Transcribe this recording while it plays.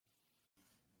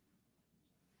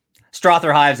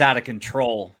Strawther Hive's out of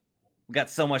control. We've got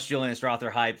so much Julian Strawther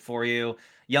hype for you.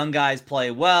 Young guys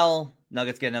play well.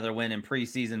 Nuggets get another win in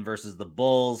preseason versus the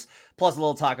Bulls. Plus a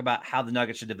little talk about how the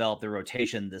Nuggets should develop their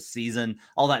rotation this season.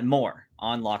 All that and more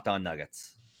on Locked On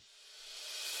Nuggets.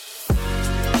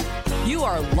 You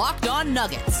are Locked On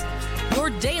Nuggets, your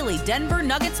daily Denver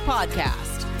Nuggets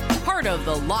podcast. Part of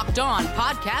the Locked On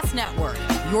Podcast Network,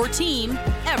 your team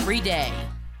every day.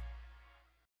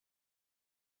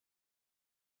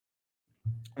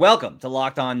 Welcome to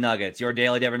Locked On Nuggets, your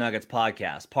daily Denver Nuggets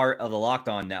podcast, part of the Locked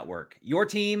On Network, your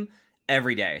team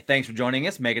every day. Thanks for joining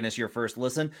us, making this your first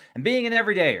listen, and being an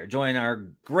everydayer. Join our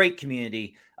great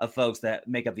community of folks that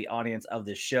make up the audience of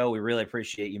this show. We really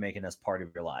appreciate you making us part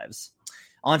of your lives.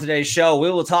 On today's show,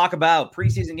 we will talk about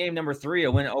preseason game number 3,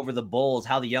 a win over the Bulls,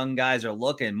 how the young guys are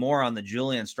looking, more on the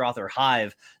Julian Strawther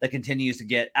Hive that continues to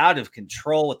get out of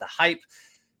control with the hype.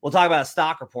 We'll talk about a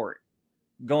stock report,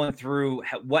 going through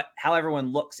how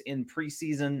everyone looks in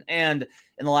preseason. And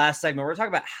in the last segment, we're talking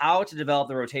about how to develop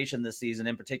the rotation this season.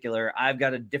 In particular, I've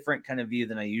got a different kind of view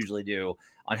than I usually do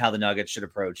on how the Nuggets should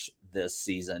approach this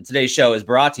season. Today's show is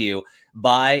brought to you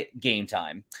by Game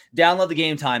Time. Download the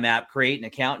Game Time app, create an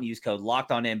account, and use code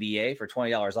LOCKEDONNBA for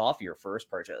 $20 off your first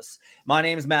purchase. My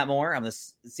name is Matt Moore. I'm the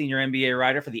senior NBA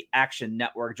writer for the Action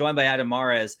Network, joined by Adam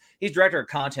Mares. He's director of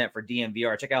content for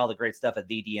DNVR. Check out all the great stuff at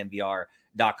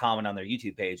thednvr.com and on their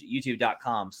YouTube page,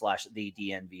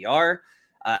 youtube.com/thednvr.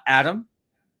 Adam,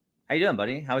 how you doing,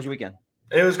 buddy? How was your weekend?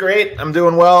 It was great. I'm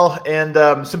doing well.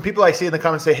 And some people I see in the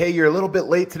comments say, hey, you're a little bit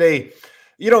late today.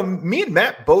 You know, me and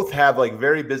Matt both have like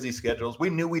very busy schedules. We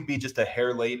knew we'd be just a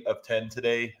hair late of 10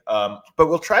 today. But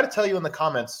we'll try to tell you in the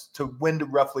comments when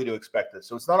roughly to expect this.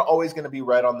 So it's not always going to be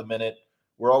right on the minute.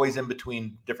 We're always in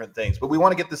between different things, but we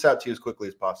want to get this out to you as quickly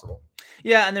as possible.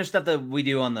 Yeah, and there's stuff that we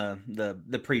do on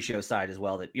the pre-show side as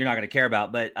well that you're not going to care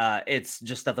about, but it's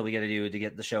just stuff that we got to do to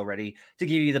get the show ready to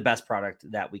give you the best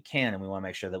product that we can, and we want to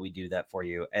make sure that we do that for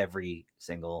you every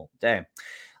single day.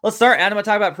 Let's start, Adam. I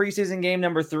talk about preseason game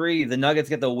number 3. The Nuggets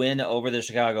get the win over the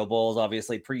Chicago Bulls.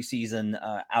 Obviously, preseason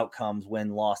outcomes,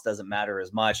 win-loss doesn't matter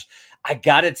as much. I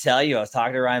got to tell you, I was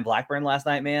talking to Ryan Blackburn last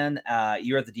night, man.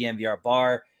 You were at the DNVR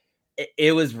bar.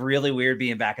 It was really weird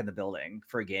being back in the building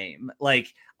for a game.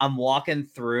 Like, I'm walking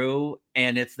through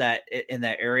and it's that in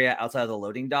that area outside of the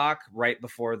loading dock right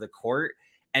before the court.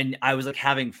 And I was like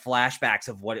having flashbacks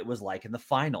of what it was like in the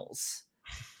finals.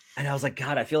 And I was like,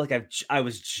 God, I feel like I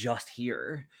was just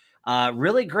here.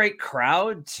 Really great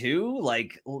crowd too.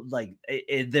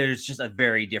 There's just a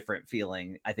very different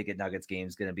feeling. I think a Nuggets game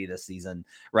is going to be this season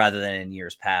rather than in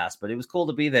years past, but it was cool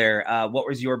to be there. What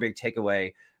was your big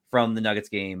takeaway from the Nuggets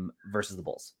game versus the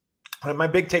Bulls? My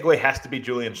big takeaway has to be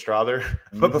Julian Strawther.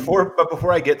 But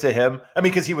before I get to him, I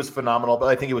mean, because he was phenomenal, but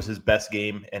I think it was his best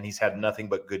game, and he's had nothing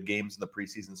but good games in the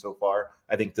preseason so far.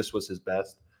 I think this was his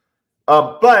best.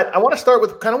 But I want to start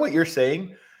with kind of what you're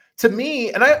saying. To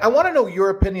me, and I want to know your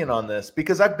opinion on this,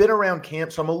 because I've been around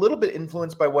camp, so I'm a little bit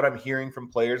influenced by what I'm hearing from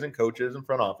players and coaches and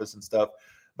front office and stuff.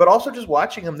 But also just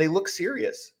watching them, they look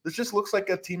serious. This just looks like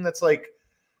a team that's like,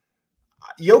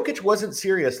 Jokic wasn't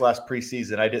serious last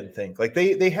preseason, I didn't think. Like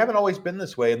they haven't always been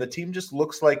this way, and the team just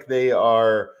looks like they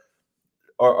are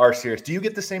serious. Do you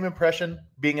get the same impression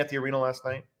being at the arena last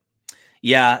night?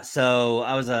 Yeah, so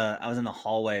I was in the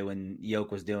hallway when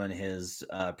Jokic was doing his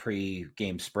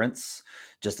pre-game sprints.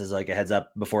 Just as like a heads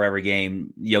up, before every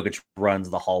game, Jokic runs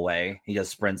the hallway. He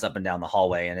just sprints up and down the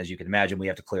hallway, and as you can imagine, we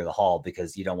have to clear the hall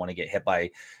because you don't want to get hit by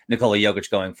Nikola Jokic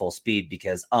going full speed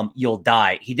because you'll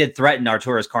die. He did threaten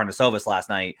Arturas Karnisovas last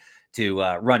night to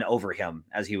run over him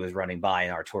as he was running by,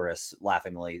 and Arturas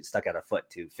laughingly stuck out a foot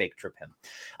to fake trip him.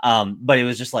 But it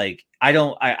was just like, I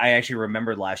actually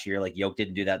remembered last year, like Jokic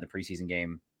didn't do that in the preseason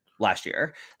game last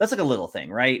year. That's like a little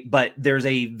thing, right? But there's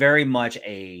a very much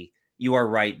you are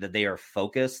right that they are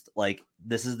focused. Like,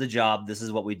 this is the job. This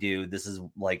is what we do. This is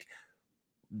like,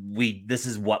 this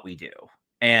is what we do.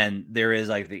 And there is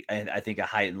like I think a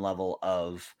heightened level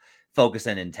of focus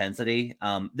and intensity.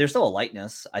 There's still a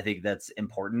lightness, I think, that's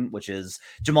important, which is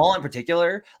Jamal in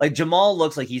particular. Like, Jamal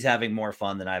looks like he's having more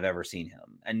fun than I've ever seen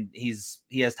him. And he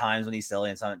has times when he's silly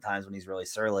and sometimes when he's really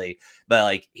surly, but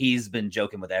like, he's been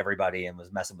joking with everybody and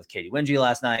was messing with Katie Wingy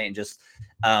last night. And just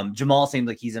Jamal seems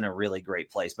like he's in a really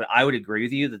great place. But I would agree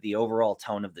with you that the overall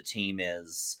tone of the team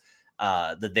is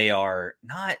that they are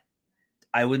not,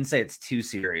 I wouldn't say it's too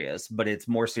serious, but it's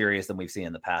more serious than we've seen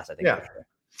in the past, I think. Yeah.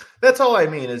 That's all I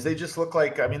mean, is they just look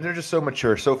like, I mean, they're just so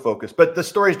mature, so focused. But the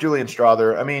story is Julian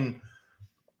Strawther. I mean,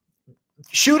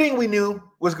 shooting, we knew he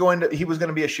was going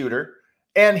to be a shooter.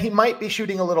 And he might be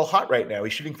shooting a little hot right now.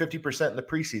 He's shooting 50% in the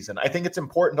preseason. I think it's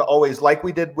important to always, like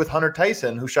we did with Hunter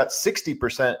Tyson, who shot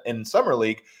 60% in Summer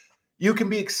League, you can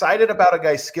be excited about a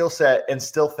guy's skill set and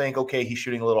still think, okay, he's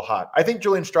shooting a little hot. I think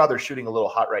Julian Strawther is shooting a little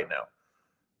hot right now.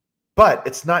 But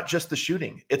it's not just the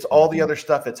shooting. It's all the other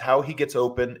stuff. It's how he gets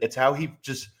open. It's how he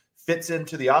just fits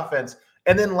into the offense.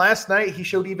 And then last night, he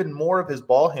showed even more of his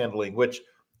ball handling, which,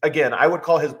 again, I would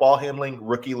call his ball handling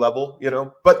rookie level,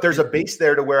 but there's a base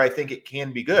there to where I think it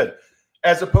can be good.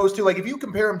 As opposed to, like, if you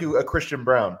compare him to a Christian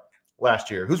Brown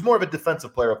last year, who's more of a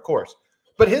defensive player, of course.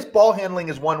 But his ball handling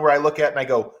is one where I look at and I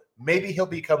go, maybe he'll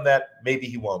become that, maybe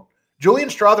he won't. Julian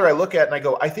Strawther, I look at and I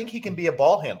go, I think he can be a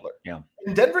ball handler. Yeah.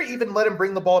 And Denver even let him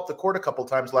bring the ball up the court a couple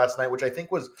times last night, which I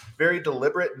think was very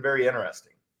deliberate and very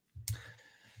interesting.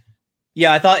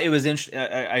 Yeah, I thought it was interesting.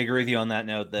 I agree with you on that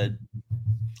note, that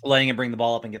letting him bring the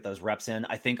ball up and get those reps in.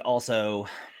 I think also,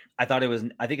 I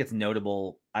think it's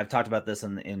notable. I've talked about this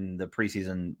in the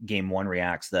preseason game 1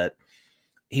 reacts, that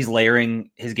he's layering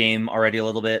his game already a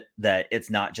little bit, that it's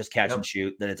not just catch and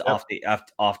shoot, that it's off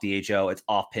DHO, it's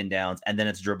off pin downs, and then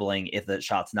it's dribbling if the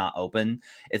shot's not open.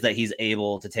 It's that he's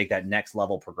able to take that next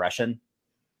level progression.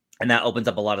 And that opens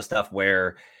up a lot of stuff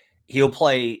where he'll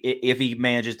play, if he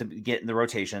manages to get in the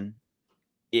rotation,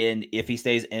 and if he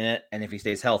stays in it, and if he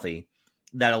stays healthy,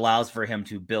 that allows for him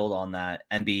to build on that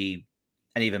and be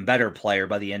an even better player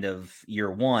by the end of year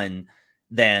 1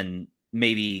 than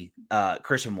maybe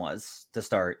Christian was to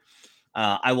start.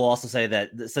 I will also say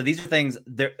that, so these are things,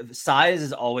 size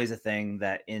is always a thing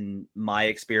that in my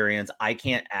experience, I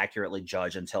can't accurately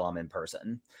judge until I'm in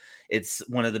person. It's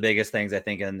one of the biggest things I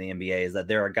think in the NBA is that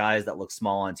there are guys that look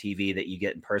small on TV that you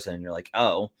get in person and you're like,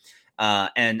 oh,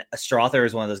 and Strawther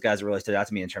is one of those guys that really stood out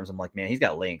to me in terms of, like, man, he's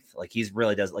got length. Like, he's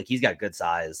got good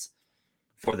size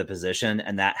for the position.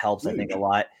 And that helps, I think, a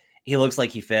lot. He looks like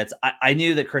he fits. I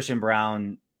knew that Christian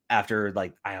Brown, after,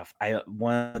 like, I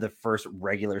one of the first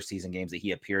regular season games that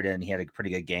he appeared in, he had a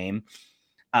pretty good game.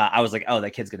 I was like, oh,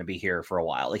 that kid's going to be here for a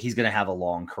while. Like, he's going to have a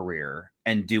long career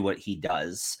and do what he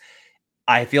does.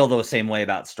 I feel the same way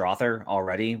about Strawther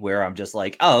already, where I'm just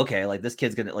like, oh, okay, like, this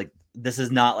kid's going to, like, this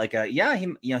is not like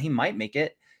he might make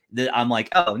it. I'm like,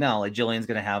 oh no, like, Julian's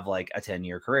going to have like a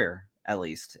 10-year career at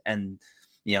least. And,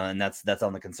 and that's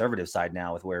on the conservative side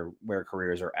now with where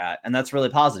careers are at. And that's really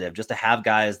positive, just to have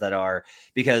guys that are,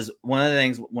 because one of the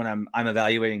things when I'm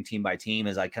evaluating team by team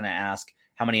is I kind of ask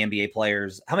how many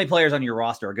players on your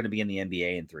roster are going to be in the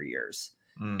NBA in 3 years.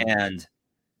 And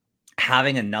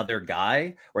having another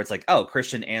guy where it's like, oh,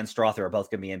 Christian and Strawther are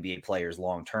both going to be NBA players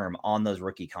long-term on those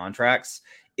rookie contracts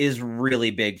is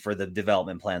really big for the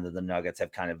development plan that the Nuggets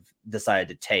have kind of decided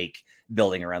to take,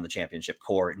 building around the championship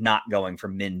core, not going for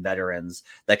min veterans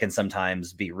that can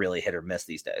sometimes be really hit or miss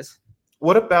these days.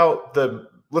 What about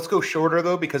let's go shorter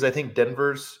though, because I think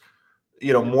Denver's,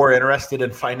 more interested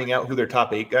in finding out who their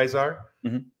top 8 guys are.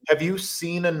 Mm-hmm. Have you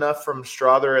seen enough from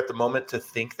Strawther at the moment to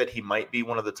think that he might be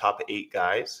one of the top 8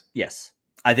 guys? Yes.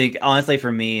 I think, honestly,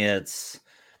 for me, it's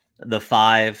the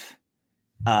 5.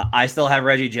 I still have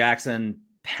Reggie Jackson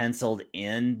penciled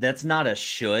in. That's not a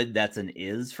should, that's an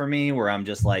is for me, where I'm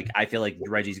just like, I feel like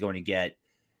Reggie's going to get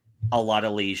a lot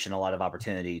of leash and a lot of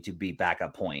opportunity to be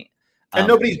backup point. And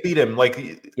nobody's beat him. Like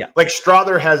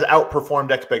Strawther has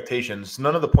outperformed expectations.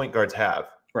 None of the point guards have.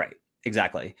 Right.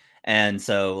 Exactly. And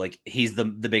so, like, he's the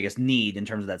biggest need in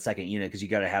terms of that second unit, because you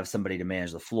got to have somebody to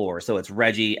manage the floor. So it's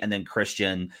Reggie and then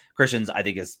Christian. Christian's, I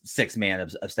think, is 6th man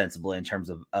ostensibly in terms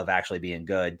of actually being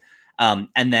good. And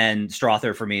then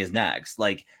Strawther for me is next.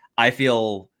 Like, I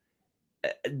feel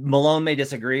Malone may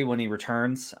disagree when he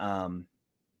returns.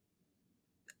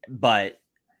 But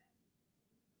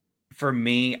for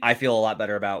me, I feel a lot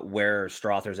better about where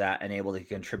Strawther's at and able to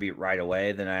contribute right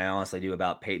away than I honestly do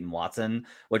about Peyton Watson,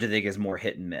 which I think is more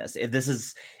hit and miss.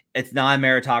 It's not a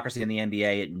meritocracy in the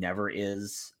NBA. It never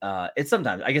is. It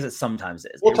sometimes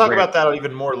is. We'll talk about that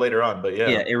even more later on, but yeah,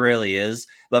 it really is.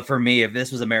 But for me, if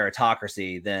this was a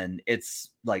meritocracy, then it's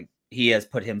like he has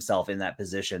put himself in that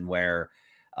position where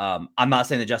I'm not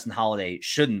saying that Justin Holiday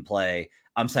shouldn't play.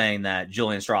 I'm saying that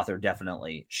Julian Strawther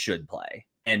definitely should play.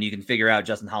 And you can figure out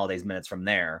Justin Holiday's minutes from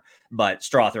there. But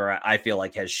Strawther, I feel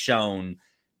like, has shown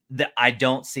that I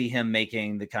don't see him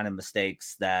making the kind of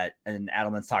mistakes that, and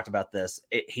Adelman's talked about this,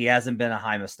 he hasn't been a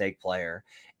high mistake player.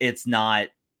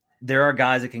 There are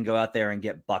guys that can go out there and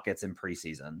get buckets in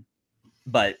preseason,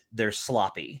 but they're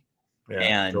sloppy. Yeah,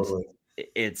 and totally.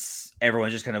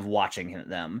 Everyone's just kind of watching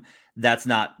them. That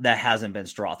hasn't been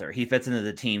Strawther. He fits into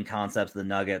the team concepts the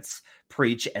Nuggets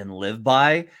preach and live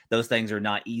by. Those things are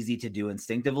not easy to do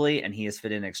instinctively, and he has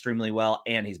fit in extremely well,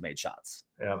 and he's made shots.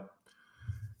 Yeah.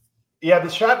 Yeah, the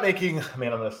shot making,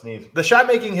 man, I'm gonna sneeze. The shot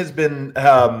making has been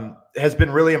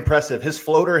really impressive. His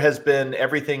floater has been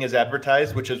everything as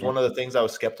advertised, which is one of the things I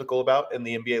was skeptical about in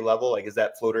the NBA level. Like, is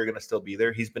that floater going to still be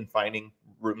there? He's been finding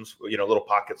rooms, little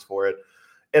pockets for it.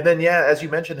 And then, yeah, as you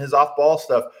mentioned, his off-ball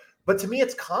stuff. But to me,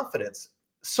 it's confidence.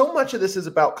 So much of this is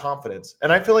about confidence,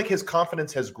 and I feel like his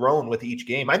confidence has grown with each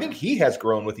game. I think he has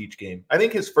grown with each game. I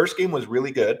think his first game was really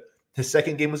good. His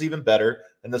second game was even better,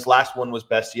 and this last one was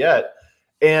best yet.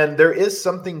 And there is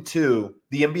something to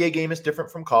the NBA game is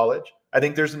different from college. I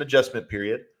think there's an adjustment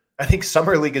period. I think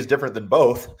summer league is different than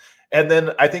both. And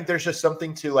then I think there's just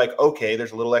something to like, okay,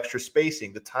 there's a little extra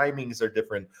spacing. The timings are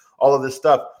different, all of this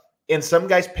stuff. And some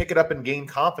guys pick it up and gain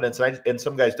confidence, and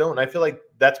some guys don't. And I feel like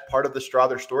that's part of the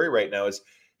Strawther story right now is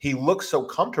he looks so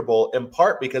comfortable in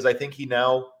part because I think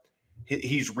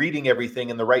he's reading everything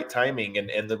in the right timing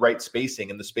and the right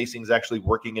spacing, and the spacing is actually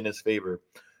working in his favor.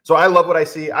 So I love what I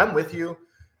see. I'm with you.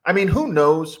 I mean, who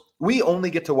knows? We only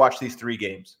get to watch these 3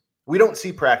 games. We don't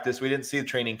see practice. We didn't see the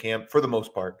training camp for the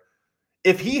most part.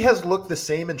 If he has looked the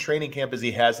same in training camp as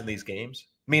he has in these games,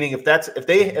 meaning if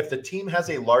the team has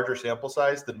a larger sample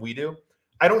size than we do,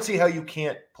 I don't see how you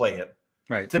can't play him.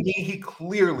 Right. To me, he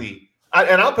clearly,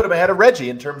 and I'll put him ahead of Reggie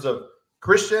in terms of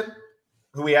Christian,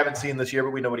 who we haven't seen this year,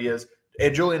 but we know what he is,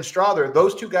 and Julian Strawther.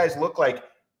 Those 2 guys look like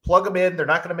plug them in. They're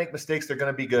not going to make mistakes. They're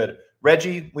going to be good.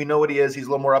 Reggie, we know what he is. He's a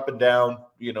little more up and down.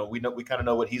 We kind of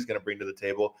know what he's going to bring to the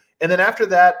table. And then after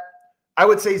that, I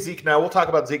would say Zeke. Now we'll talk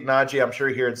about Zeke Naji, I'm sure,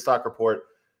 here in Stock Report.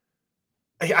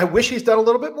 I wish he's done a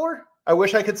little bit more. I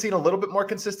wish I could see a little bit more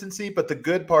consistency, but the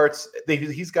good parts,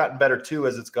 he's gotten better too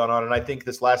as it's gone on. And I think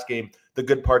this last game, the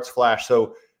good parts flash.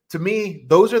 So to me,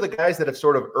 those are the guys that have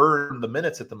sort of earned the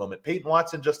minutes at the moment. Peyton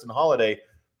Watson, Justin Holiday,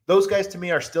 those guys to me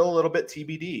are still a little bit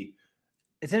TBD.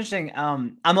 It's interesting.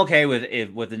 I'm okay with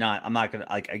the not. I'm not gonna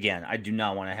again. I do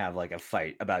not want to have a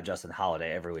fight about Justin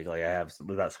Holiday every week. Like I have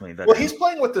without so many veterans. Well, he's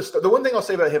playing with the one thing I'll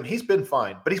say about him. He's been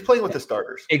fine, but he's playing with the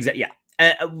starters. Exactly. Yeah.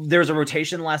 There was a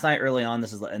rotation last night early on.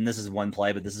 This is one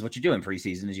play, but this is what you do in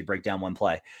preseason is you break down one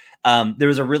play. There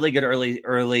was a really good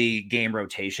early game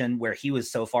rotation where he was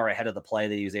so far ahead of the play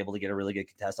that he was able to get a really good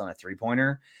contest on a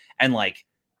 3-pointer, and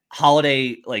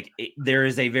Holiday, there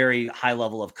is a very high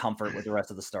level of comfort with the rest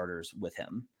of the starters with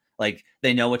him.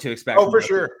 They know what to expect. Oh, for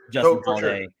sure. Justin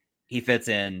Holiday, he fits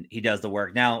in. He does the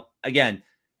work. Now, again,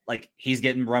 he's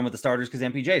getting run with the starters because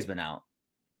MPJ's been out.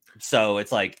 So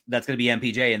it's that's going to be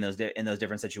MPJ in those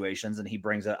different situations, and he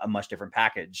brings a much different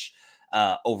package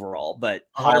overall. But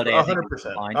Holiday, 100%,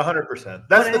 100%.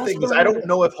 That's the thing is I don't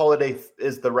know if Holiday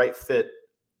is the right fit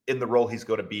in the role he's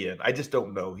going to be in. I just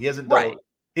don't know. He hasn't done. Right.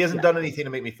 He hasn't done anything to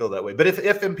make me feel that way. But if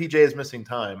MPJ is missing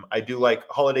time, I do like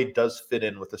Holiday does fit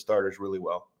in with the starters really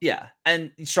well. Yeah,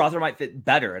 and Strawther might fit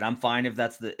better, and I'm fine if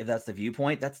that's the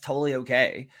viewpoint. That's totally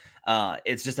okay.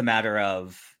 It's just a matter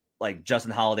of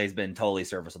Justin Holiday's been totally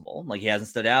serviceable. He hasn't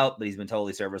stood out, but he's been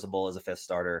totally serviceable as a 5th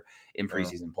starter in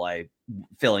preseason play,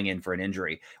 filling in for an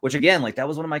injury. Which again, that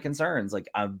was one of my concerns.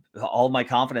 All my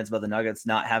confidence about the Nuggets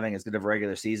not having as good of a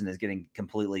regular season is getting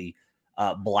completely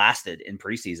blasted in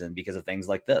preseason because of things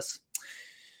like this.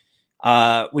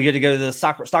 We get to go to the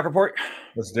stock report.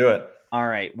 Let's do it. All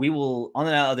right. We will, on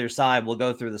the other side, we'll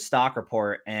go through the stock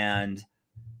report and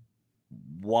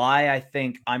why I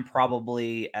think I'm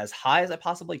probably as high as I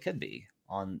possibly could be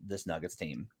on this Nuggets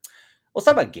team. Let's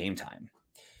talk about Game Time.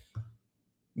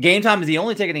 Game Time is the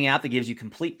only ticketing app that gives you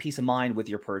complete peace of mind with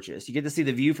your purchase. You get to see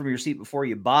the view from your seat before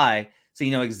you buy, so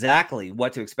you know exactly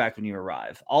what to expect when you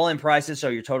arrive. All-in prices show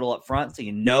your total up front, so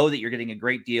you know that you're getting a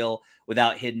great deal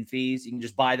without hidden fees. You can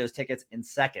just buy those tickets in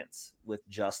seconds with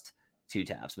just 2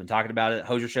 taps. Been talking about it.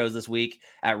 Hozier shows this week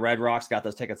at Red Rocks. Got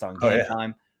those tickets on Game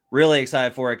Time. Really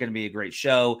excited for it. Going to be a great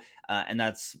show. And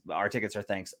that's our tickets are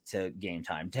thanks to Game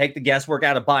Time. Take the guesswork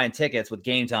out of buying tickets with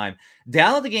Game Time.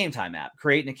 Download the Game Time app,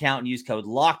 create an account, and use code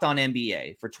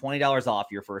LOCKEDONNBA for $20 off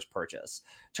your first purchase.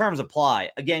 Terms apply.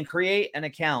 Again, create an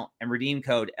account and redeem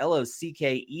code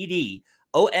LOCKEDONNBA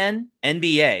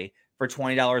for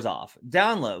 $20 off.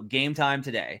 Download Game Time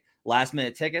today. Last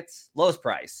minute tickets, lowest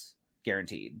price,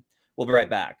 guaranteed. We'll be right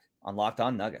back on Locked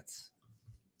On Nuggets.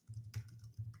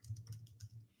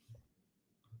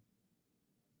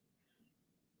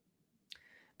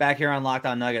 Back here on Locked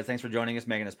On Nuggets. Thanks for joining us,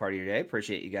 making us part of your day.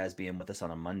 Appreciate you guys being with us on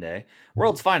a Monday.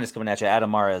 World's finest coming at you, Adam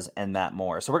Mares and Matt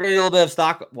Moore. So we're going to do a little bit of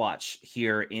stock watch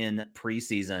here in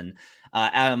preseason.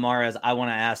 Adam Mares, I want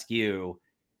to ask you,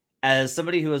 as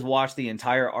somebody who has watched the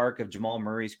entire arc of Jamal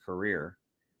Murray's career,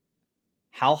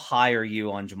 how high are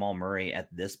you on Jamal Murray at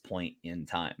this point in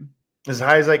time? As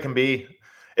high as I can be.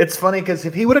 It's funny because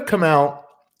if he would have come out,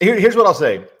 here's what I'll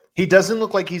say. He doesn't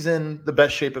look like he's in the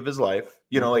best shape of his life.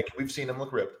 Like we've seen him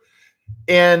look ripped.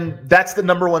 And that's the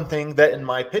number one thing that, in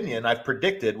my opinion, I've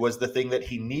predicted was the thing that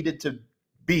he needed to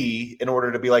be in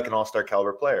order to be like an all-star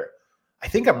caliber player. I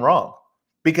think I'm wrong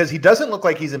because he doesn't look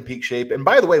like he's in peak shape. And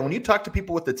by the way, when you talk to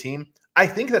people with the team, I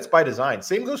think that's by design.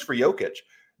 Same goes for Jokic.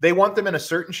 They want them in a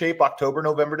certain shape October,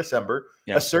 November, December,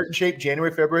 a certain shape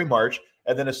January, February, March,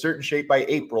 and then a certain shape by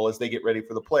April as they get ready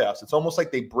for the playoffs. It's almost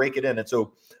like they break it in. And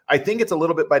so I think it's a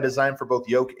little bit by design for both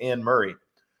Jokic and Murray.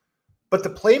 But the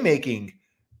playmaking,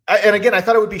 and again, I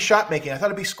thought it would be shot making. I thought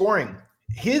it'd be scoring.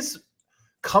 His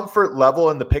comfort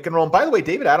level in the pick and roll. And by the way,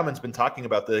 David Adelman's been talking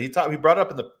about this. He brought it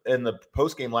up in the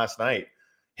post game last night.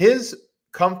 His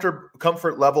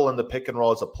comfort level in the pick and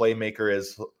roll as a playmaker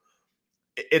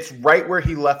it's right where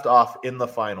he left off in the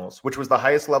finals, which was the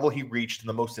highest level he reached and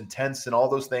the most intense and all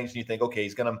those things. And you think, okay,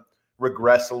 he's going to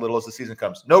regress a little as the season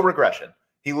comes. No regression.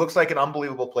 He looks like an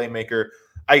unbelievable playmaker.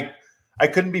 I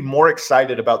couldn't be more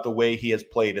excited about the way he has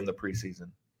played in the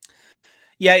preseason.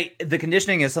 Yeah, the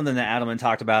conditioning is something that Adelman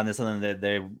talked about, and it's something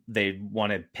that they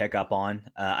want to pick up on.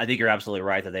 I think you're absolutely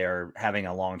right that they are having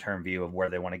a long-term view of where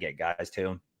they want to get guys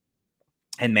to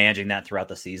and managing that throughout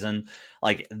the season.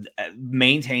 Like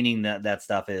maintaining that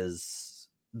stuff is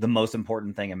the most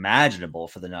important thing imaginable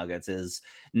for the Nuggets, is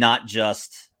not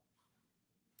just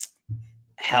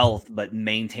health, but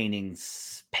maintaining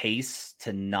pace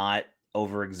to not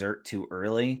overexert too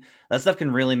early. That stuff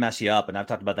can really mess you up. And I've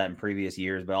talked about that in previous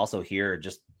years, but also here,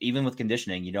 just even with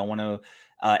conditioning, you don't want to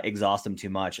exhaust him too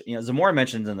much. Zamora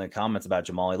mentions in the comments about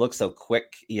Jamal, he looks so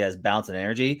quick. He has bounce and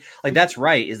energy. Like that's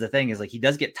right. Is the thing is like, he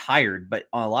does get tired, but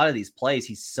on a lot of these plays,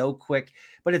 he's so quick,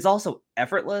 but it's also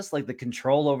effortless. Like the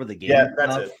control over the game. Yeah,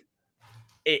 that's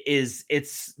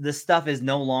this stuff is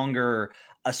no longer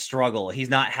a struggle. He's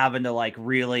not having to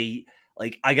really,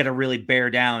 I got to really bear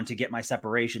down to get my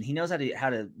separation. He knows how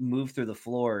to move through the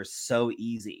floor so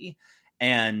easy.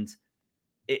 And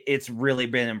it's really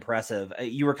been impressive.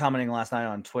 You were commenting last night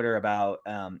on Twitter about,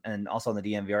 and also on the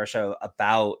DMVR show,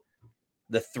 about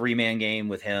the 3-man game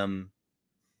with him,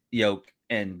 Yoke,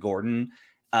 and Gordon.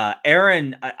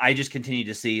 Aaron, I just continue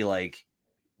to see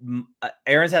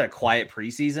Aaron's had a quiet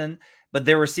preseason, but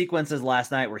there were sequences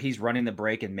last night where he's running the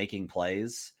break and making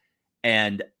plays.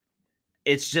 And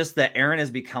it's just that Aaron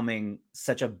is becoming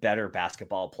such a better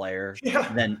basketball player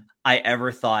than I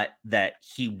ever thought that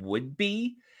he would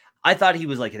be. I thought he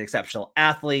was like an exceptional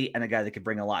athlete and a guy that could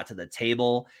bring a lot to the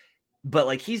table,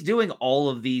 but he's doing all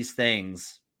of these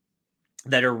things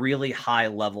that are really high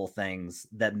level things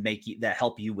that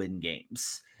help you win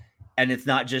games. And it's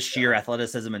not just sheer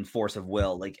athleticism and force of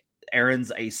will.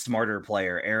 Aaron's a smarter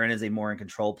player. Aaron is a more in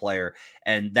control player.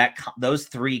 And those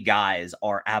three guys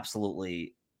are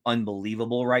absolutely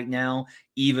unbelievable right now,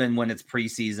 even when it's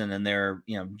preseason and they're,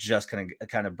 just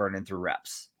kind of burning through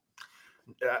reps.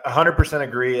 100%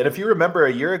 agree. And if you remember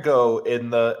a year ago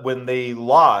when they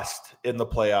lost in the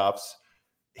playoffs,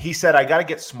 he said, I got to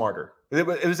get smarter. It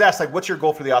was asked, what's your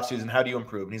goal for the offseason? How do you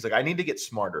improve? And he's like, I need to get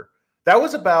smarter. That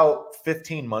was about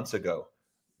 15 months ago.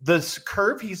 The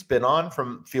curve he's been on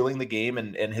from feeling the game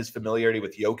and his familiarity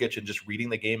with Jokic and just reading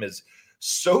the game is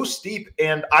so steep.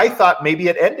 And I thought maybe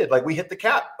it ended. We hit the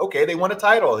cap. Okay, they won a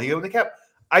title. He hit the cap.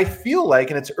 I feel like,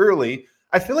 and it's early,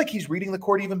 I feel like he's reading the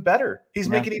court even better. He's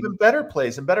making even better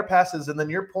plays and better passes. And then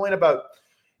your point about,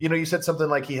 you said something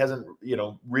like he hasn't,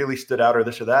 really stood out or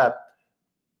this or that.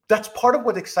 That's part of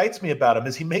what excites me about him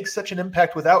is he makes such an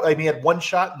impact he had one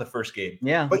shot in the first game.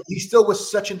 Yeah. But he still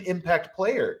was such an impact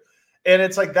player. And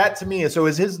it's like that to me. So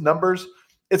is his numbers,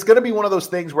 it's going to be one of those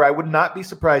things where I would not be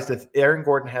surprised if Aaron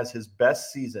Gordon has his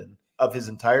best season of his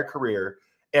entire career.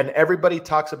 And everybody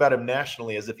talks about him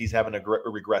nationally as if he's having a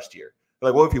regressed year.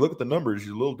 They're well, if you look at the numbers,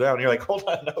 he's a little down. You're like, hold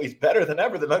on, no, he's better than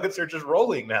ever. The Nuggets are just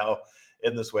rolling now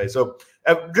in this way. So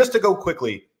just to go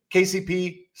quickly,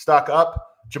 KCP, stock up.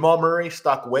 Jamal Murray,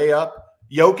 stock way up.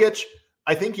 Jokic,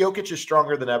 I think Jokic is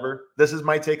stronger than ever. This is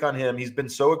my take on him. He's been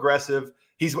so aggressive.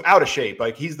 He's out of shape.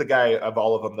 He's the guy of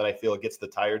all of them that I feel gets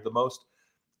tired the most.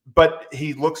 But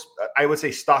he looks, I would say,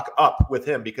 stock up with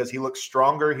him because he looks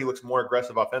stronger. He looks more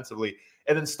aggressive offensively.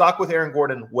 And then stock with Aaron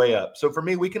Gordon way up. So for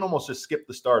me, we can almost just skip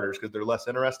the starters because they're less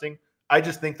interesting. I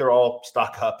just think they're all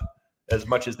stock up as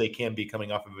much as they can be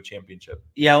coming off of a championship.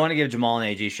 Yeah, I want to give Jamal and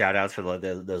AG shout outs for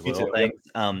those little things.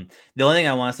 The only thing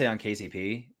I want to say on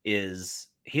KCP is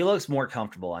he looks more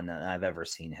comfortable than I've ever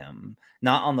seen him.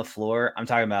 Not on the floor. I'm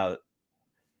talking about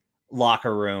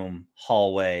locker room,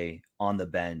 hallway, on the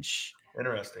bench.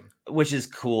 Interesting. Which is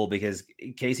cool because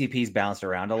KCP's bounced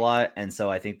around a lot. And so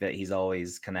I think that he's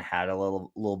always kind of had a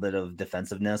little bit of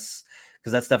defensiveness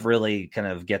because that stuff really kind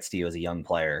of gets to you as a young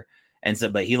player. And so,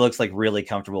 but he looks like really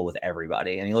comfortable with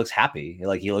everybody, and he looks happy.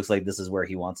 Like he looks like this is where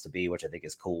he wants to be, which I think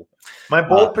is cool. My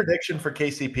bold prediction for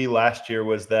KCP last year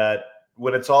was that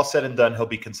when it's all said and done, he'll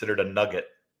be considered a Nugget,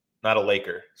 not a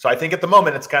Laker. So I think at the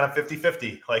moment it's kind of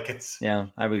 50-50. Like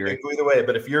I would agree. Either way.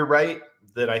 But if you're right,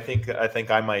 then I think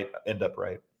I might end up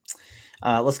right.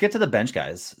 Let's get to the bench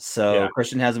guys. So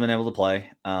Christian hasn't been able to play.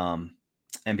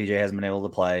 MPJ hasn't been able to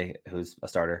play, who's a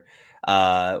starter.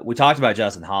 We talked about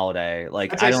Justin Holiday.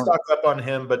 Like I don't stock up on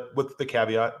him, but with the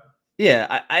caveat.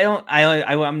 Yeah,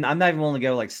 I'm not even willing to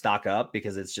go like stock up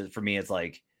because it's just, for me, it's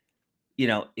like,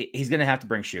 he's going to have to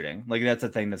bring shooting. Like that's the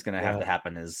thing that's going to have to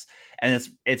happen it's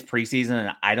preseason,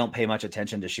 and I don't pay much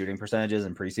attention to shooting percentages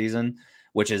in preseason,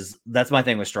 that's my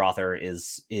thing with Strawther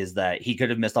is that he could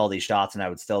have missed all these shots and I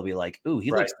would still be like, ooh,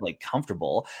 he looks like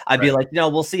comfortable. I'd be like,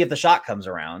 we'll see if the shot comes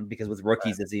around, because with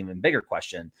rookies, it's an even bigger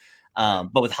question.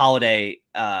 But with Holiday,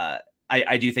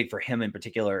 I do think for him in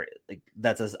particular, like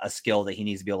that's a skill that he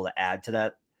needs to be able to add to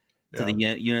that, to the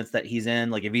units that he's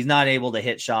in. Like if he's not able to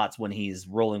hit shots when he's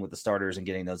rolling with the starters and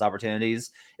getting those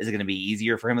opportunities, is it going to be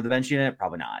easier for him with the bench unit?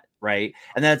 Probably not. Right.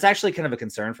 And then it's actually kind of a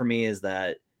concern for me is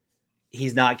that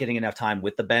he's not getting enough time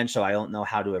with the bench. So I don't know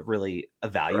how to really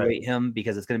evaluate him,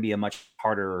 because it's going to be a much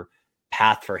harder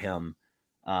path for him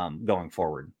going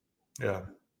forward. Yeah.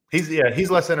 He's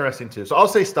less interesting too. So I'll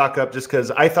say stock up just because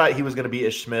I thought he was going to be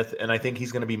Ish Smith, and I think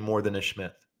he's going to be more than Ish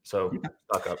Smith. So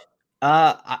stock up.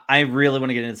 I really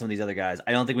want to get into some of these other guys.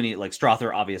 I don't think we need like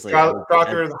Strawther, obviously.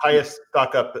 Strawther, the highest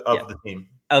stock up of the team.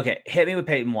 Okay, hit me with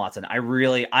Peyton Watson.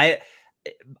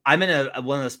 I'm in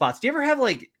one of the spots. Do you ever have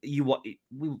like we've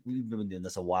been doing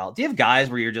this a while. Do you have guys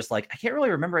where you're just like, I can't really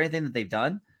remember anything that they've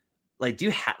done? Like, do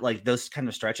you have like those kind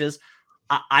of stretches?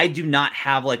 I do not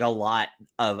have like a lot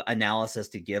of analysis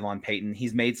to give on Peyton.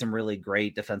 He's made some really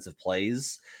great defensive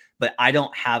plays, but I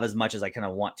don't have as much as I kind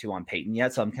of want to on Peyton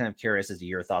yet. So I'm kind of curious as to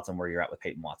your thoughts on where you're at with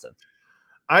Peyton Watson.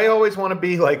 I always want to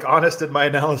be like honest in my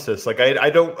analysis. Like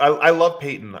I love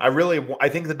Peyton. I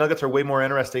think the Nuggets are way more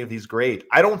interesting if he's great.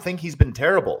 I don't think he's been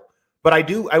terrible, but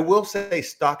I will say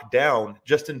stock down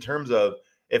just in terms of,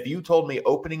 if you told me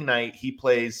opening night he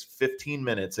plays 15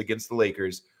 minutes against the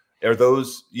Lakers, are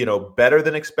those, better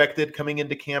than expected coming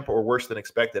into camp or worse than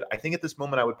expected? I think at this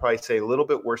moment I would probably say a little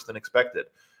bit worse than expected.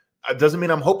 It doesn't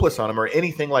mean I'm hopeless on him or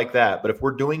anything like that. But if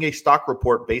we're doing a stock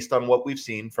report based on what we've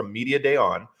seen from media day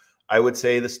on, I would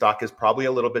say the stock is probably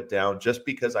a little bit down just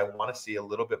because I want to see a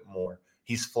little bit more.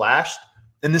 He's flashed.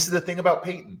 And this is the thing about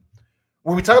Peyton.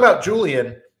 When we talk about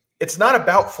Julian, it's not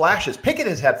about flashes. Pickett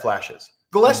has had flashes.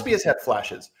 Gillespie has had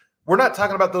flashes. We're not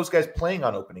talking about those guys playing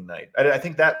on opening night. I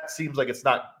think that seems like it's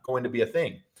not going to be a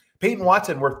thing. Peyton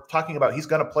Watson, we're talking about he's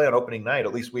going to play on opening night.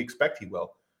 At least we expect he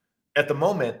will. At the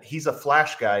moment, he's a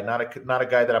flash guy, not a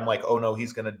guy that I'm like, oh no,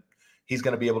 he's going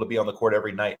to be able to be on the court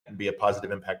every night and be a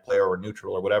positive impact player or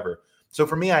neutral or whatever. So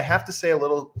for me, I have to say a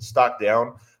little stock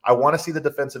down. I want to see the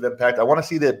defensive impact. I want to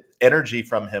see the energy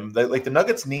from him. Like the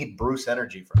Nuggets need Bruce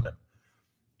energy from him.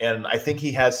 And I think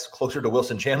he has closer to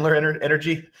Wilson Chandler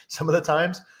energy some of the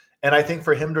times. And I think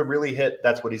for him to really hit,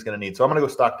 that's what he's going to need. So I'm going to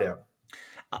go stock down.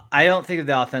 I don't think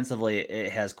that offensively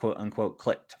it has quote unquote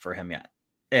clicked for him yet.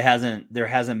 There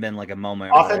hasn't been like a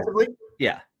moment offensively.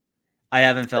 I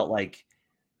haven't felt like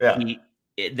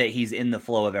that he's in the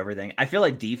flow of everything. I feel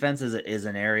like defense is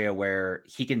an area where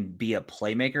he can be a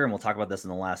playmaker. And we'll talk about this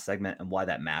in the last segment and why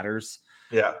that matters.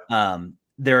 Yeah.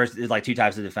 There's like two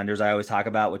types of defenders I always talk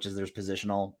about, which is there's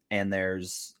positional and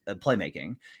there's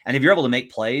playmaking. And if you're able to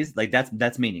make plays, like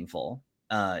that's meaningful.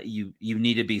 You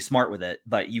need to be smart with it,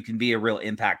 but you can be a real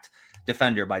impact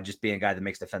defender by just being a guy that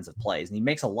makes defensive plays. And he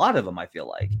makes a lot of them, I feel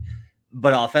like.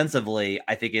 But offensively,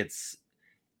 I think it's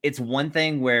one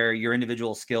thing where your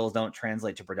individual skills don't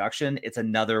translate to production. It's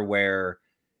another where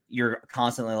you're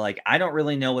constantly like, I don't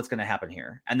really know what's going to happen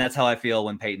here. And that's how I feel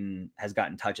when Peyton has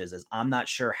gotten touches, is I'm not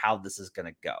sure how this is going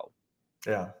to go.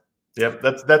 Yeah. Yep.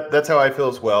 That's how I feel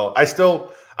as well.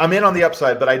 I'm in on the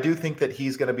upside, but I do think that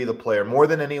he's going to be the player more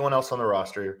than anyone else on the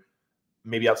roster,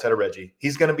 maybe outside of Reggie.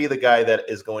 He's going to be the guy that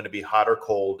is going to be hot or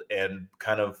cold and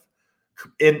kind of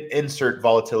insert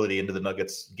volatility into the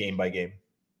Nuggets game by game.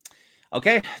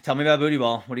 Okay. Tell me about Booty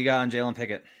Ball. What do you got on Jalen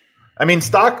Pickett? I mean,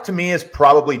 stock to me is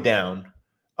probably down.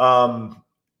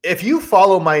 If you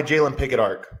follow my Jalen Pickett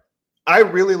arc, I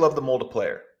really love the mold of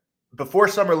player. Before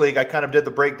Summer League, I kind of did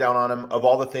the breakdown on him of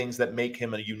all the things that make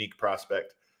him a unique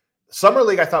prospect. Summer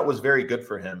League, I thought, was very good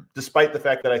for him, despite the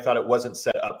fact that I thought it wasn't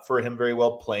set up for him very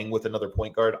well playing with another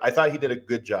point guard. I thought he did a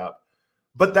good job.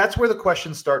 But that's where the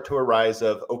questions start to arise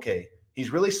of, okay,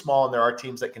 he's really small and there are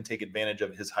teams that can take advantage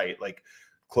of his height, like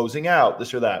closing out,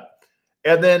 this or that.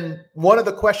 And then one of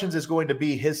the questions is going to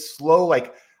be his slow,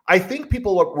 like, I think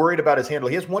people are worried about his handle.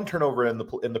 He has 1 turnover in the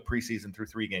preseason through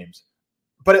 3 games.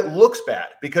 But it looks bad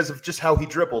because of just how he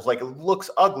dribbles. Like, it looks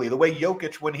ugly. The way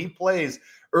Jokic, when he plays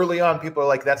early on, people are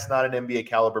like, that's not an NBA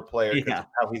caliber player because of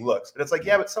how he looks. And it's like,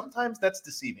 yeah, but sometimes that's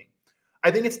deceiving. I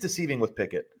think it's deceiving with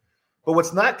Pickett. But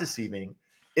what's not deceiving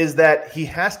is that he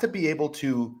has to be able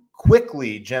to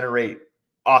quickly generate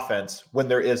offense when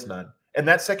there is none. And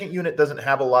that second unit doesn't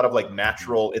have a lot of like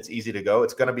natural, it's easy to go.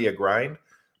 It's going to be a grind.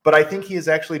 But I think he has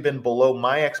actually been below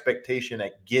my expectation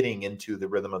at getting into the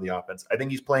rhythm of the offense. I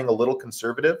think he's playing a little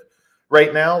conservative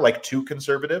right now, like too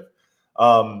conservative.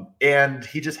 And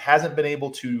he just hasn't been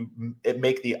able to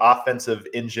make the offensive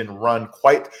engine run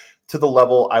quite to the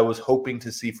level I was hoping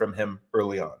to see from him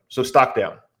early on. So stock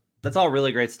down. That's all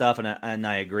really great stuff. And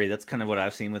I agree. That's kind of what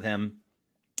I've seen with him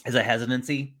is a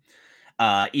hesitancy,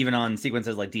 even on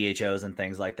sequences like DHOs and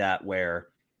things like that, where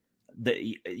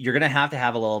you're going to have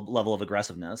a little level of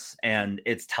aggressiveness. And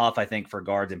it's tough, I think, for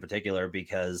guards in particular,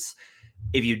 because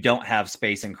if you don't have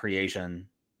space and creation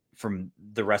from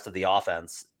the rest of the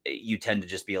offense, you tend to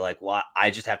just be like, well,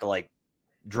 I just have to like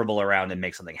dribble around and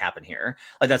make something happen here.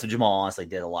 Like that's what Jamal honestly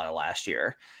did a lot of last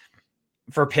year.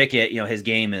 For Pickett, his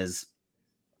game is,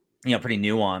 pretty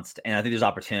nuanced, and I think there's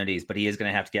opportunities, but he is going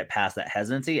to have to get past that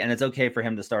hesitancy, and it's okay for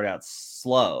him to start out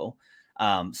slow.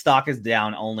 Stock is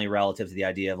down only relative to the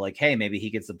idea of like, hey, maybe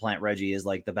he gets to plant Reggie as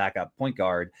like the backup point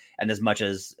guard. And as much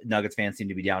as Nuggets fans seem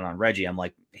to be down on Reggie, I'm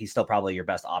like, he's still probably your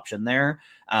best option there.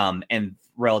 And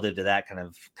relative to that kind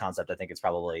of concept, I think it's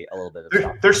probably a little bit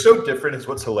of they're so different is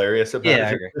what's hilarious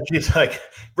about it. It's like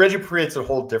Reggie creates a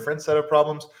whole different set of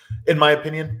problems, in my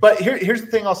opinion. But here's the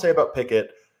thing I'll say about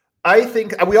Pickett. I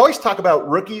think we always talk about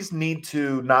rookies need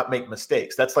to not make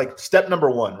mistakes. That's like step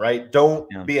number 1, right? Don't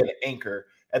be an anchor.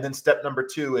 And then step number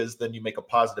 2 is then you make a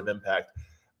positive impact.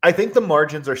 I think the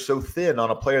margins are so thin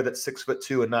on a player that's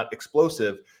 6'2" and not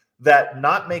explosive that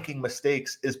not making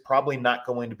mistakes is probably not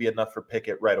going to be enough for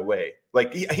Pickett right away.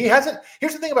 Like he hasn't.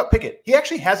 Here's the thing about Pickett. He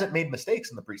actually hasn't made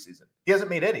mistakes in the preseason. He hasn't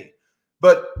made any.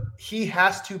 But he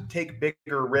has to take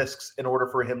bigger risks in order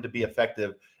for him to be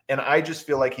effective. And I just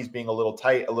feel like he's being a little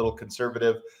tight, a little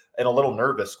conservative, and a little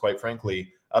nervous, quite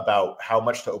frankly, about how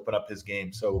much to open up his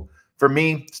game. So for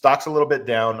me, stock's a little bit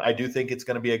down. I do think it's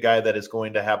going to be a guy that is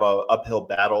going to have an uphill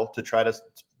battle to try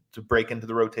to break into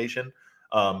the rotation.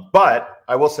 But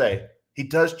I will say he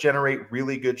does generate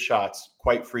really good shots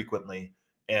quite frequently.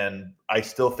 And I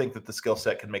still think that the skill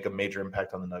set can make a major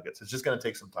impact on the Nuggets. It's just going to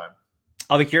take some time.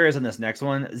 I'll be curious on this next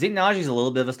one. Zeke Najee's a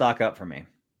little bit of a stock up for me.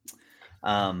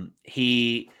 I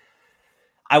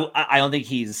don't think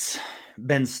he's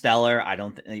been stellar. I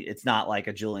don't think it's not like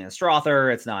a Julian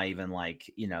Strawther. It's not even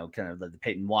like, kind of the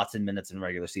Peyton Watson minutes in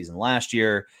regular season last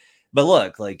year. But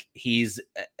look, like he's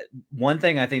one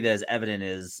thing I think that is evident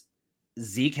is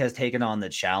Zeke has taken on the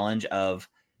challenge of,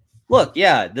 look,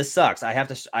 yeah, this sucks. I have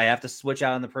to switch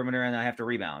out on the perimeter and I have to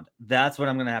rebound. That's what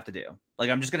I'm going to have to do. Like,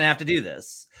 I'm just going to have to do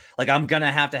this. Like, I'm going to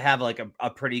have like a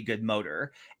pretty good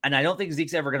motor. And I don't think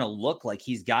Zeke's ever going to look like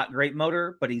he's got great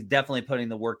motor, but he's definitely putting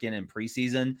the work in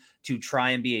preseason to try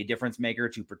and be a difference maker,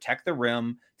 to protect the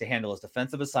rim, to handle his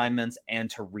defensive assignments, and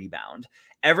to rebound.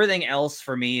 Everything else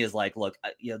for me is like, look,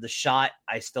 the shot,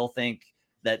 I still think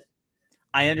that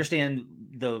I understand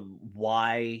the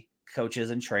why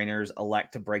coaches and trainers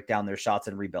elect to break down their shots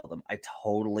and rebuild them. I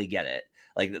totally get it.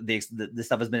 Like this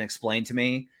stuff has been explained to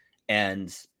me,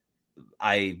 and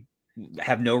I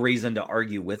have no reason to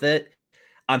argue with it.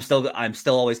 I'm still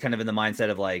always kind of in the mindset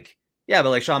of like, yeah, but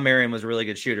like Sean Marion was a really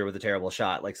good shooter with a terrible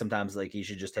shot. Like sometimes like he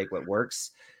should just take what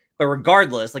works. But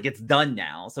regardless, like it's done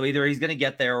now. So either he's going to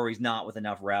get there or he's not with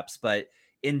enough reps. But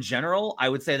in general, I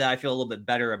would say that I feel a little bit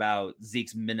better about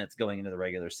Zeke's minutes going into the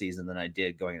regular season than I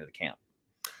did going into the camp.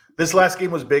 This last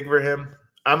game was big for him.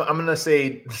 I'm going to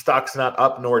say stock's not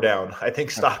up nor down. I think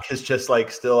stock is just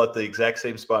like still at the exact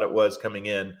same spot it was coming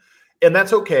in. And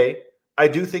that's okay. I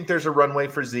do think there's a runway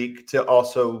for Zeke to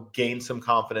also gain some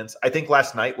confidence. I think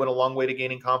last night went a long way to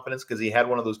gaining confidence because he had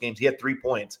one of those games. He had 3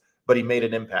 points, but he made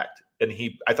an impact. And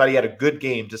I thought he had a good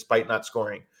game despite not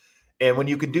scoring. And when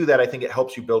you can do that, I think it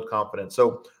helps you build confidence.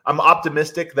 So I'm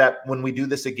optimistic that when we do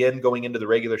this again going into the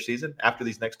regular season, after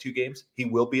these next 2 games, he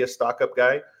will be a stock-up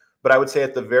guy. But I would say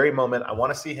at the very moment, I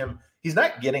want to see him. He's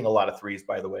not getting a lot of threes,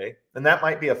 by the way. And that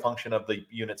might be a function of the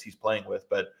units he's playing with.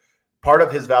 But part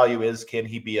of his value is, can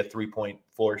he be a 3-point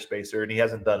floor spacer? And he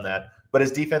hasn't done that. But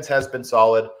his defense has been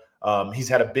solid. He's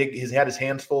had his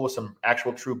hands full with some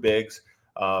actual true bigs.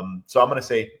 So I'm going to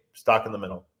say stock in the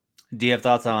middle. Do you have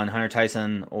thoughts on Hunter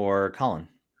Tyson or Colin?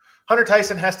 Hunter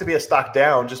Tyson has to be a stock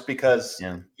down just because,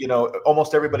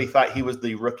 almost everybody thought he was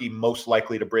the rookie most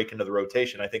likely to break into the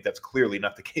rotation. I think that's clearly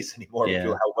not the case anymore with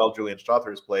how well Julian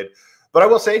Strawther has played. But I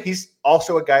will say he's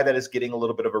also a guy that is getting a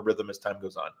little bit of a rhythm as time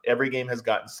goes on. Every game has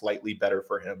gotten slightly better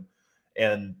for him.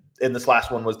 And this last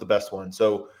one was the best one.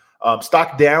 So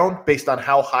stock down based on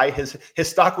how high his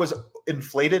stock was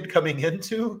inflated coming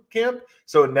into camp.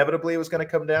 So inevitably it was going to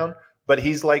come down. But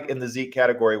he's like in the Zeke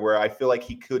category where I feel like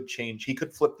he could change. He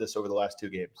could flip this over the last 2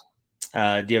 games. Do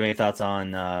you have any thoughts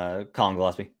on Colin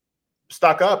Gillespie?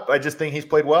 Stock up. I just think he's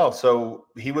played well. So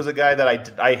he was a guy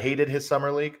that I hated his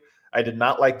summer league. I did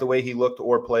not like the way he looked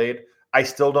or played. I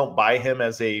still don't buy him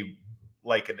as a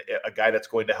guy that's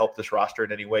going to help this roster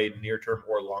in any way, near term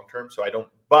or long term. So I don't.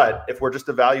 But if we're just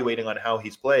evaluating on how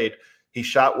he's played, he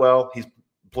shot well. He's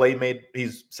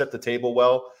set the table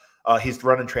well. He's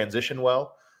run in transition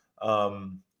well.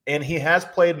 And he has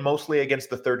played mostly against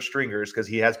the third stringers because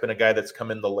he has been a guy that's come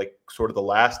in the sort of the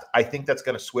last. I think that's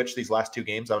going to switch these last 2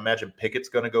 games. I imagine Pickett's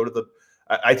going to go to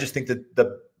I just think that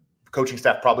the coaching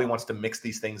staff probably wants to mix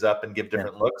these things up and give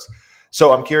different looks.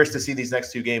 So I'm curious to see these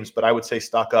next 2 games, but I would say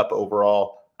stock up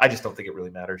overall. I just don't think it really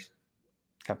matters.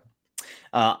 Okay.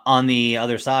 On the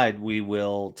other side, we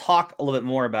will talk a little bit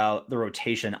more about the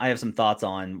rotation. I have some thoughts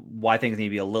on why things need to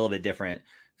be a little bit different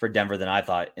for Denver than I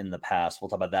thought in the past. We'll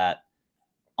talk about that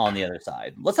on the other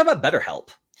side. Let's talk about BetterHelp.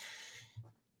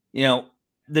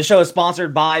 The show is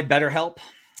sponsored by BetterHelp.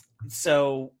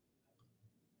 So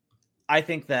I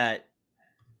think that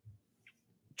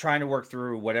trying to work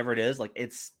through whatever it is,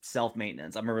 it's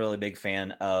self-maintenance. I'm a really big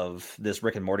fan of this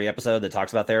Rick and Morty episode that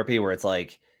talks about therapy, where it's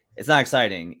it's not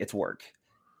exciting. It's work.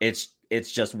 It's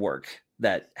just work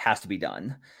that has to be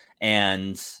done.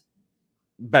 And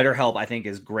BetterHelp, I think,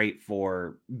 is great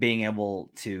for being able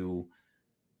to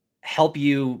help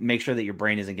you make sure that your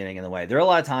brain isn't getting in the way. There are a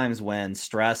lot of times when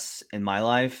stress in my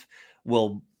life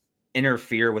will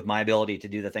interfere with my ability to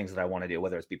do the things that I want to do,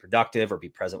 whether it's be productive or be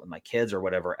present with my kids or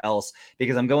whatever else,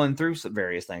 because I'm going through some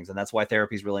various things. And that's why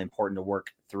therapy is really important, to work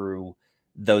through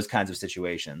those kinds of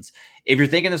situations. If you're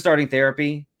thinking of starting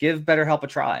therapy, give BetterHelp a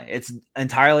try. It's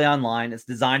entirely online. It's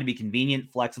designed to be convenient,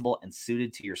 flexible, and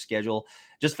suited to your schedule.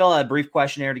 Just fill out a brief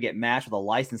questionnaire to get matched with a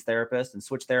licensed therapist and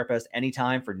switch therapists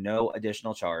anytime for no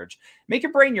additional charge. Make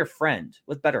your brain your friend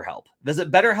with BetterHelp. Visit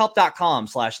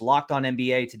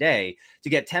BetterHelp.com/LockedOnNBA today to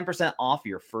get 10% off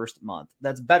your first month.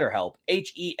 That's BetterHelp,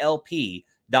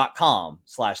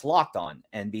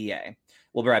 HELP.com/LockedOnNBA.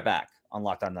 We'll be right back on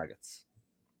Locked On Nuggets.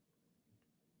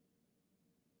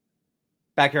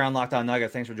 Back here on Locked On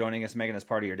Nuggets. Thanks for joining us, making us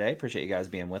part of your day. Appreciate you guys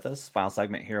being with us. Final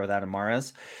segment here with Adam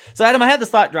Mares. So, Adam, I had this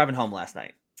thought driving home last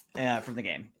night from the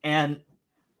game. And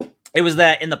it was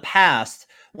that in the past,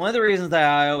 one of the reasons that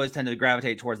I always tend to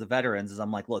gravitate towards the veterans is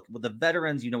I'm like, look, with the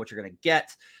veterans, you know what you're going to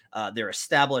get. They're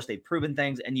established, they've proven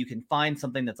things, and you can find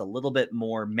something that's a little bit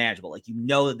more manageable. You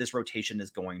know that this rotation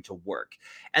is going to work.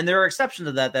 And there are exceptions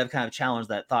to that have kind of challenged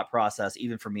that thought process,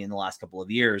 even for me in the last couple of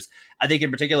years. I think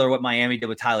in particular, what Miami did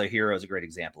with Tyler Hero is a great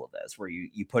example of this, where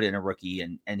you put in a rookie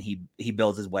and he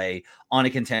builds his way on a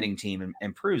contending team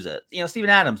and proves it. Steven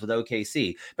Adams with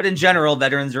OKC. But in general,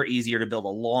 veterans are easier to build a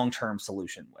long-term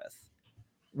solution with.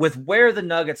 With where the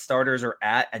Nuggets starters are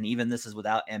at, and even this is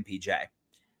without MPJ,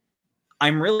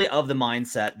 I'm really of the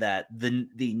mindset that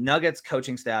the Nuggets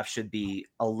coaching staff should be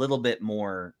a little bit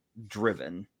more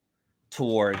driven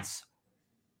towards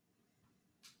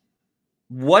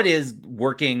what is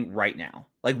working right now.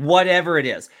 Whatever it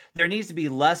is, there needs to be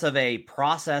less of a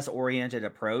process-oriented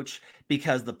approach,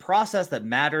 because the process that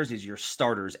matters is your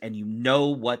starters, and you know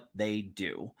what they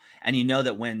do. And you know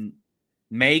that when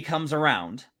May comes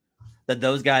around, that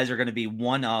those guys are going to be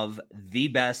one of the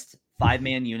best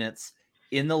 5-man units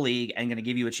in the league and going to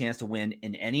give you a chance to win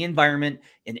in any environment,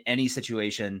 in any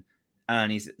situation, on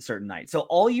any certain night. So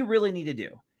all you really need to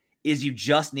do is you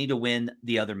just need to win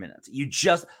the other minutes. You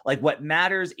just what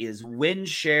matters is win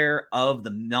share of the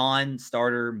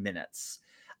non-starter minutes.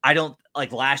 I don't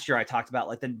last year I talked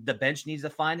about the bench needs to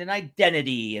find an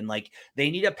identity and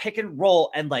they need a pick and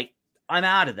roll. And I'm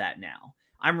out of that now.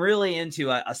 I'm really into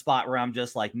a spot where I'm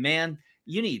just man,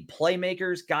 you need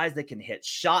playmakers, guys that can hit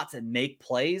shots and make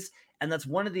plays. And that's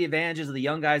one of the advantages of the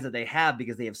young guys that they have,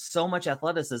 because they have so much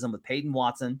athleticism with Peyton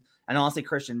Watson and honestly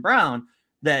Christian Brown,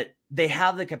 that they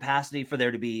have the capacity for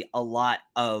there to be a lot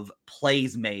of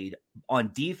plays made on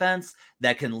defense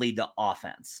that can lead to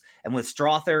offense. And with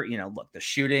Strawther, look, the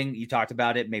shooting, you talked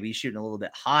about it, maybe he's shooting a little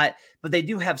bit hot, but they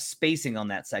do have spacing on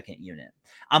that second unit.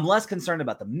 I'm less concerned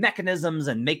about the mechanisms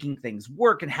and making things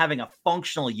work and having a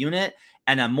functional unit.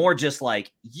 And I'm more just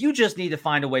you just need to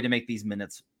find a way to make these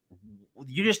minutes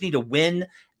you just need to win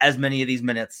as many of these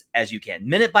minutes as you can,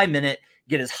 minute by minute,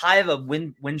 get as high of a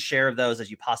win share of those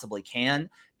as you possibly can,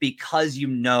 because you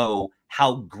know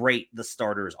how great the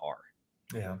starters are.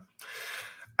 Yeah.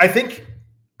 I think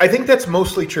that's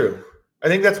mostly true. I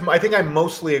think I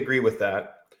mostly agree with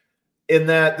that, in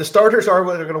that the starters are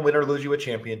whether they're going to win or lose you a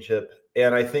championship.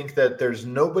 And I think that there's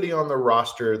nobody on the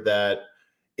roster that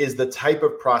is the type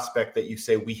of prospect that you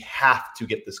say, we have to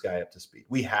get this guy up to speed.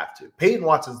 We have to. Peyton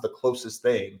Watson's the closest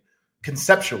thing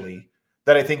conceptually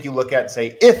that I think you look at and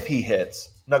say, if he hits,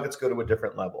 Nuggets go to a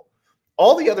different level.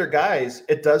 All the other guys,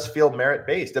 it does feel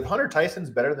merit-based. If Hunter Tyson's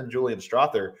better than Julian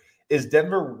Strawther, is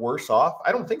Denver worse off?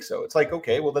 I don't think so. It's like,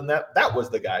 okay, well, then that was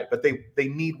the guy. But they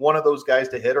need one of those guys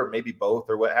to hit, or maybe both,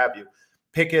 or what have you.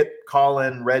 Pickett,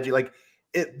 Colin, Reggie. Like,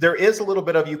 there is a little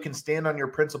bit of, you can stand on your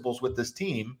principles with this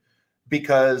team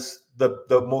because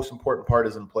the most important part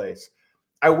is in place.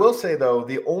 I will say, though,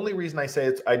 the only reason I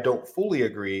say I don't fully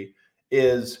agree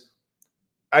is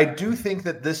I do think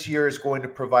that this year is going to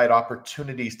provide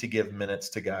opportunities to give minutes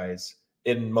to guys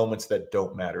in moments that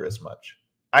don't matter as much.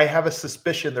 I have a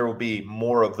suspicion there will be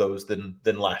more of those than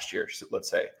last year, let's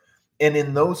say. And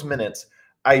in those minutes,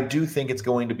 I do think it's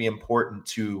going to be important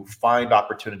to find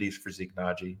opportunities for Zeke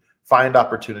Naji, find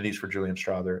opportunities for Julian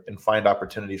Strawther, and find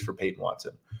opportunities for Peyton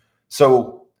Watson.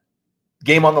 So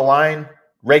game on the line,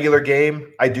 regular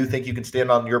game, I do think you can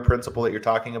stand on your principle that you're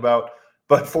talking about.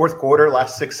 But fourth quarter,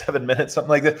 last 6-7 minutes, something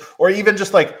like that, or even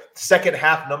just like second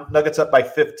half, Nuggets up by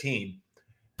 15.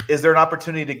 Is there an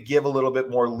opportunity to give a little bit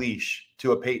more leash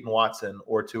to a Peyton Watson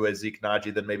or to a Zeke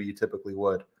Naji than maybe you typically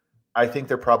would? I think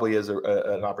there probably is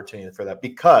an opportunity for that,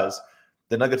 because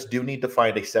the Nuggets do need to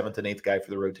find a 7th and 8th guy for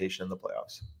the rotation in the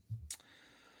playoffs.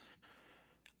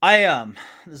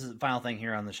 This is the final thing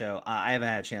here on the show. I haven't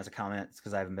had a chance to comment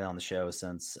because I haven't been on the show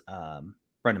since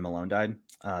Brendan Malone died.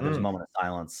 There was a moment of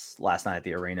silence last night at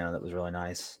the arena that was really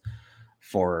nice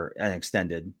for an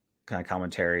extended kind of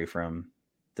commentary from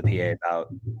the PA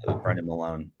about Brendan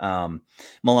Malone.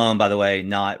 Malone, by the way,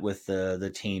 not with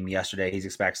the team yesterday. He's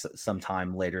expected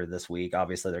sometime later this week.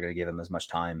 Obviously, they're going to give him as much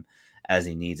time as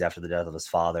he needs after the death of his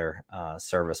father.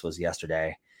 Service was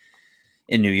yesterday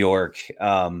in New York.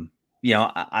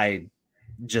 I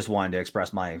just wanted to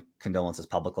express my condolences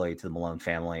publicly to the Malone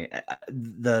family.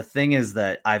 The thing is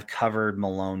that I've covered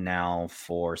Malone now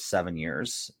for 7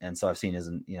 years. And so I've seen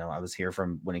I was here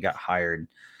from when he got hired,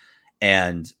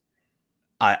 and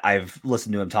I've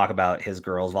listened to him talk about his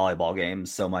girls' volleyball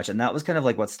games so much. And that was kind of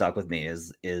like what stuck with me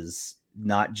is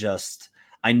not just,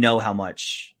 I know how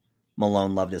much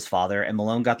Malone loved his father, and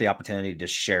Malone got the opportunity to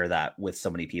share that with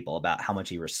so many people about how much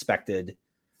he respected,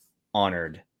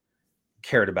 honored,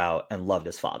 cared about, and loved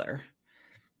his father.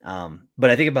 But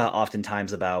I think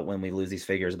oftentimes about when we lose these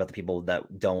figures, about the people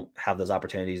that don't have those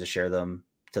opportunities to share them,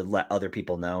 to let other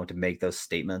people know, to make those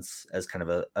statements as kind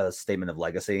of a statement of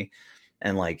legacy.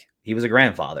 And like, he was a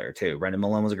grandfather too. Brendan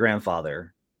Malone was a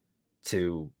grandfather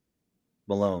to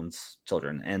Malone's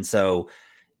children. And so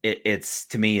it's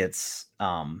to me, it's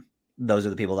those are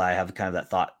the people that I have kind of that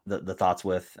thought, the thoughts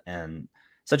with, and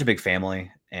such a big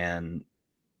family, and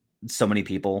so many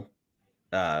people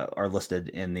are listed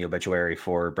in the obituary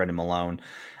for Brendan Malone.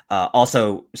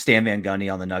 Also, Stan Van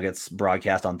Gundy on the Nuggets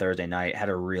broadcast on Thursday night had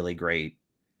a really great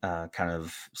kind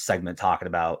of segment talking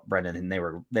about Brendan, and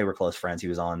they were close friends. He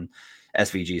was on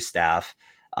SVG's staff,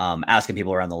 asking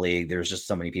people around the league. There's just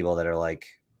so many people that are like,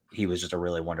 he was just a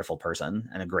really wonderful person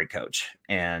and a great coach.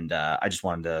 And I just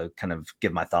wanted to kind of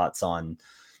give my thoughts on,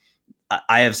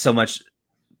 I have so much,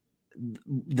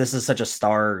 this is such a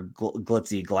star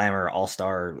glitzy glamour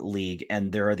all-star league,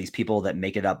 and there are these people that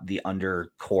make it up, the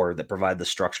under core that provide the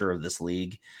structure of this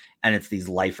league, and it's these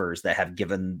lifers that have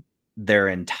given their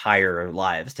entire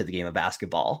lives to the game of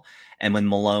basketball. And when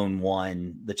Malone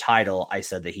won the title, I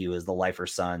said that he was the lifer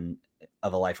son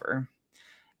of a lifer,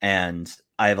 and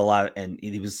I have a lot, and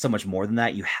he was so much more than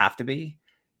that. You have to be,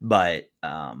 but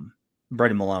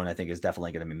Brendan Malone, I think, is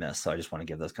definitely going to be missed. So I just want to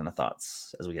give those kind of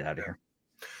thoughts as we get out of here.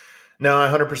 No, I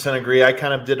 100% agree. I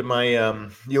kind of did my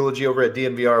eulogy over at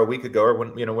DNVR a week ago, or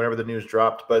whenever the news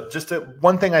dropped. But just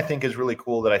one thing I think is really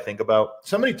cool that I think about.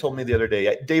 Somebody told me the other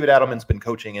day, David Adelman's been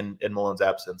coaching in Malone's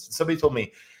absence. And somebody told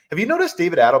me, have you noticed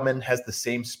David Adelman has the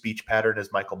same speech pattern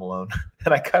as Michael Malone?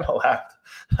 And I kind of laughed.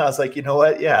 I was like, you know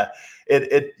what? Yeah,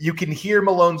 you can hear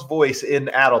Malone's voice in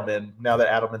Adelman now that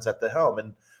Adelman's at the helm.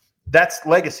 And that's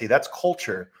legacy. That's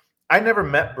culture. I never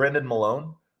met Brendan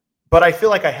Malone, but I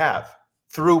feel like I have,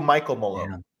 through Michael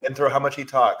Malone and through how much he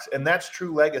talks. And that's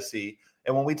true legacy.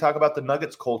 And when we talk about the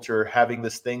Nuggets culture having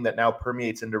this thing that now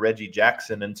permeates into Reggie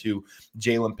Jackson, into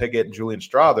Jalen Pickett and Julian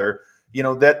Strawther,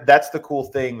 that's the cool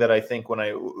thing that I think when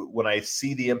I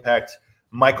see the impact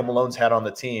Michael Malone's had on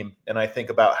the team, and I think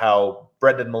about how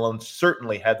Brendan Malone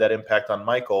certainly had that impact on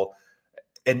Michael,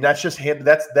 and that's just him.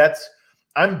 That's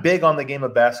I'm big on the game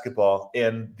of basketball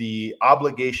and the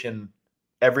obligation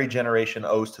every generation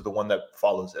owes to the one that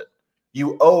follows it.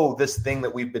 You owe this thing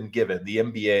that we've been given, the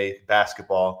NBA,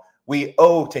 basketball. We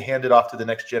owe to hand it off to the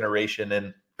next generation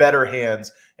in better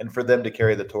hands and for them to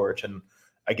carry the torch. And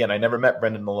again, I never met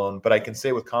Brendan Malone, but I can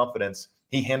say with confidence,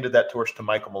 he handed that torch to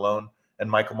Michael Malone, and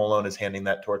Michael Malone is handing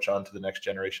that torch on to the next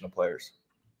generation of players.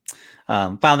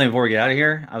 Finally, before we get out of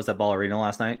here, I was at Ball Arena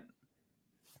last night,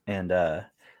 and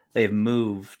they've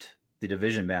moved the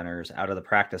division banners out of the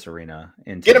practice arena.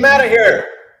 Get them out of here!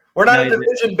 We're not a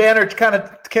division banner kind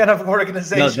of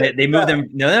organization. No, they moved them.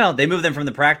 No. They moved them from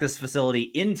the practice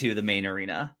facility into the main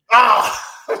arena.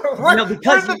 Where's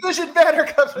the division banner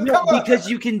comes from? Because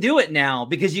you can do it now.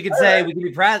 Because you can say we can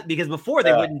be proud. Because before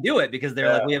they wouldn't do it because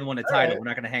they're like, we haven't won a title. We're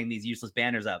not going to hang these useless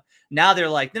banners up. Now they're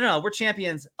like, no, we're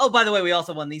champions. Oh, by the way, we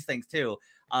also won these things too.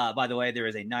 By the way, there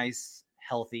is a nice,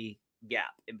 healthy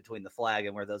gap in between the flag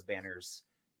and where those banners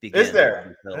begin. Is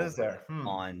there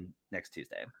on next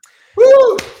Tuesday.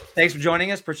 Woo! Thanks for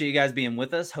joining us. Appreciate you guys being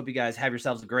with us. Hope you guys have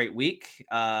yourselves a great week.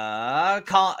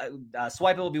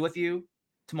 Swipe will be with you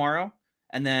tomorrow,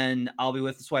 and then I'll be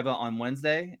with Swipe on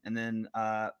Wednesday, and then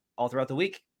all throughout the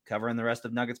week covering the rest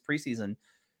of Nuggets preseason.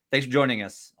 Thanks for joining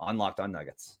us on Locked On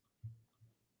Nuggets.